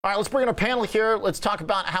All right, let's bring in our panel here. Let's talk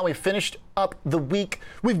about how we finished up the week.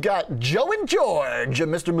 We've got Joe and George,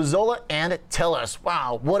 Mr. Mazzola and Tillis.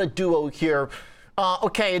 Wow, what a duo here.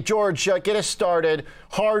 Okay, George, get us started.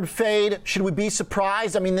 Hard fade. Should we be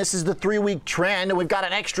surprised? I mean, this is the 3-week trend, and we've got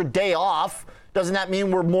an extra day off. Doesn't that mean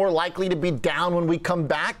we're more likely to be down when we come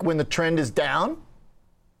back, when the trend is down?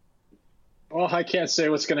 Well, I can't say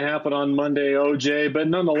what's going to happen on Monday, OJ, but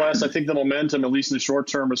nonetheless, I think the momentum, at least in the short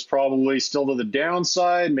term, is probably still to the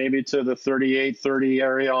downside, maybe to the 3830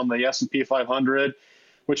 area on the S&P 500,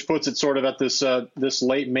 which puts it sort of at this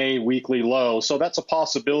late May weekly low. So that's a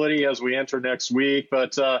possibility as we enter next week.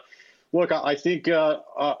 But look, I think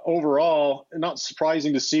overall, not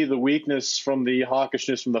surprising to see the weakness from the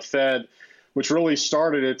hawkishness from the Fed, which really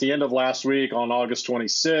started at the end of last week on August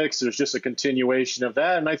 26th. There's just a continuation of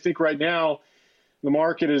that. And I think right now the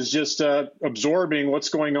market is just absorbing what's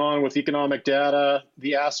going on with economic data,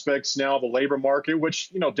 the aspects now of the labor market,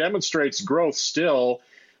 which, demonstrates growth still.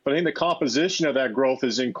 But I think the composition of that growth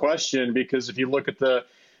is in question, because if you look at the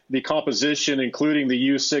composition, including the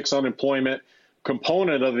U6 unemployment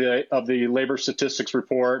component of the labor statistics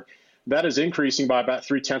report, that is increasing by about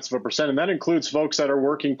 0.3%. And that includes folks that are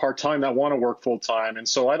working part-time that want to work full-time. And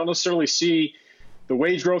so I don't necessarily see the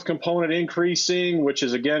wage growth component increasing, which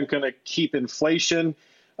is, again, going to keep inflation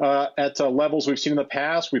at levels we've seen in the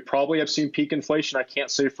past. We probably have seen peak inflation. I can't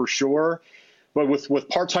say for sure. But with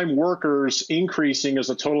part-time workers increasing as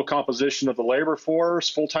a total composition of the labor force,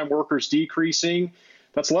 full-time workers decreasing,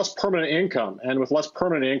 that's less permanent income. And with less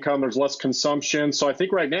permanent income, there's less consumption. So I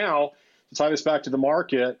think right now, to tie this back to the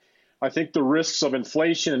market, I think the risks of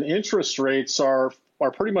inflation and interest rates are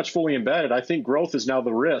pretty much fully embedded. I think growth is now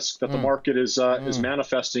the risk that the market is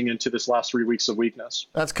manifesting into this last 3 weeks of weakness.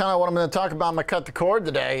 That's kind of what I'm going to talk about. I'm going to cut the cord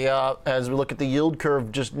today as we look at the yield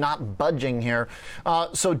curve just not budging here.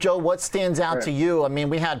 So, Joe, what stands out to you? I mean,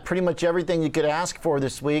 we had pretty much everything you could ask for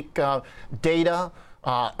this week. Data,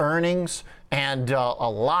 earnings, and a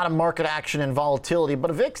lot of market action and volatility. But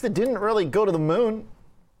a VIX that didn't really go to the moon.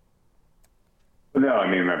 No, I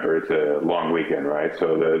mean, remember, it's a long weekend, right?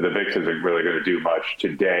 So the VIX isn't really going to do much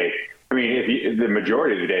today. I mean, if the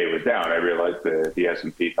majority of the day was down. I realized the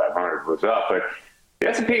S&P 500 was up, but the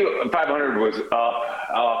S&P 500 was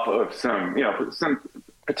up of some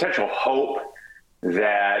potential hope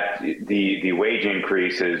that the wage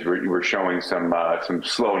increases were showing some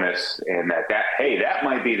slowness, and that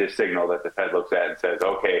might be the signal that the Fed looks at and says,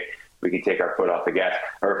 okay, we can take our foot off the gas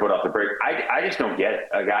or foot off the brake. I just don't get it.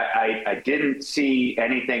 Like, I didn't see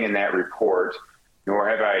anything in that report, nor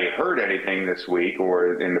have I heard anything this week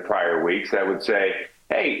or in the prior weeks that would say,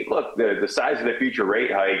 hey, look, the size of the future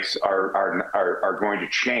rate hikes are going to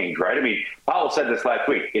change, right? I mean, Powell said this last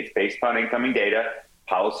week. It's based upon incoming data.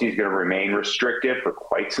 Policy is going to remain restrictive for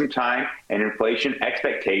quite some time, and inflation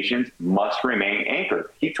expectations must remain anchored.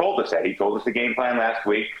 He told us that. He told us the game plan last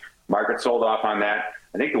week. Market sold off on that.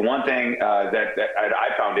 I think the one thing that I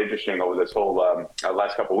found interesting over this whole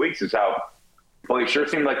last couple of weeks is how, well, it sure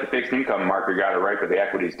seemed like the fixed income market got it right, but the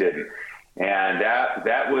equities didn't. And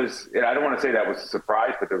that was, I don't want to say that was a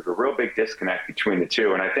surprise, but there was a real big disconnect between the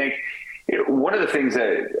two. And I think one of the things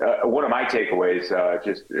that, one of my takeaways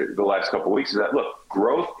just the last couple of weeks is that, look,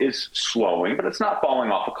 growth is slowing, but it's not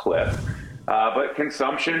falling off a cliff. But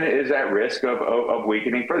consumption is at risk of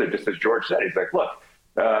weakening further. Just as George said, he's like, look,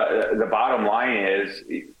 the bottom line is,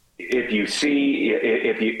 if you see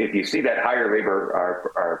that higher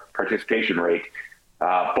labor participation rate,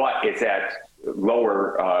 but it's at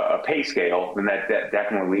lower pay scale, then that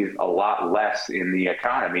definitely leaves a lot less in the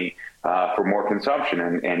economy for more consumption.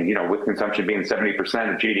 And with consumption being 70%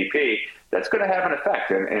 of GDP, that's going to have an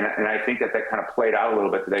effect. And I think that kind of played out a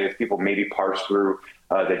little bit today as people maybe parse through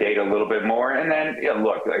the data a little bit more. And then,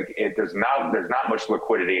 look, there's not much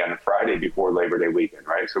liquidity on Friday before Labor Day weekend,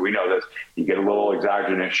 right? So we know this. You get a little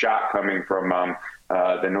exogenous shock coming from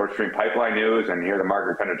the Nord Stream pipeline news, and here the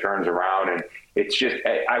market kind of turns around. And it's just,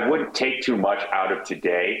 I wouldn't take too much out of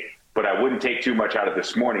today, but I wouldn't take too much out of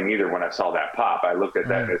this morning either. When I saw that pop, I looked at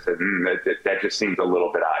that and I said, that just seems a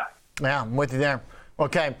little bit odd. Yeah, I'm with you there.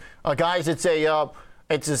 Okay, guys, it's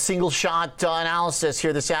a single shot analysis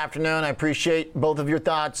here this afternoon. I appreciate both of your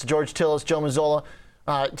thoughts. George Tillis, Joe Mazzola,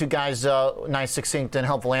 two guys, nice, succinct, and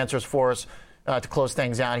helpful answers for us to close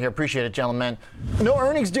things out here. Appreciate it, gentlemen. No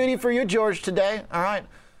earnings duty for you, George, today. All right.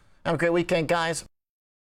 Have a great weekend, guys.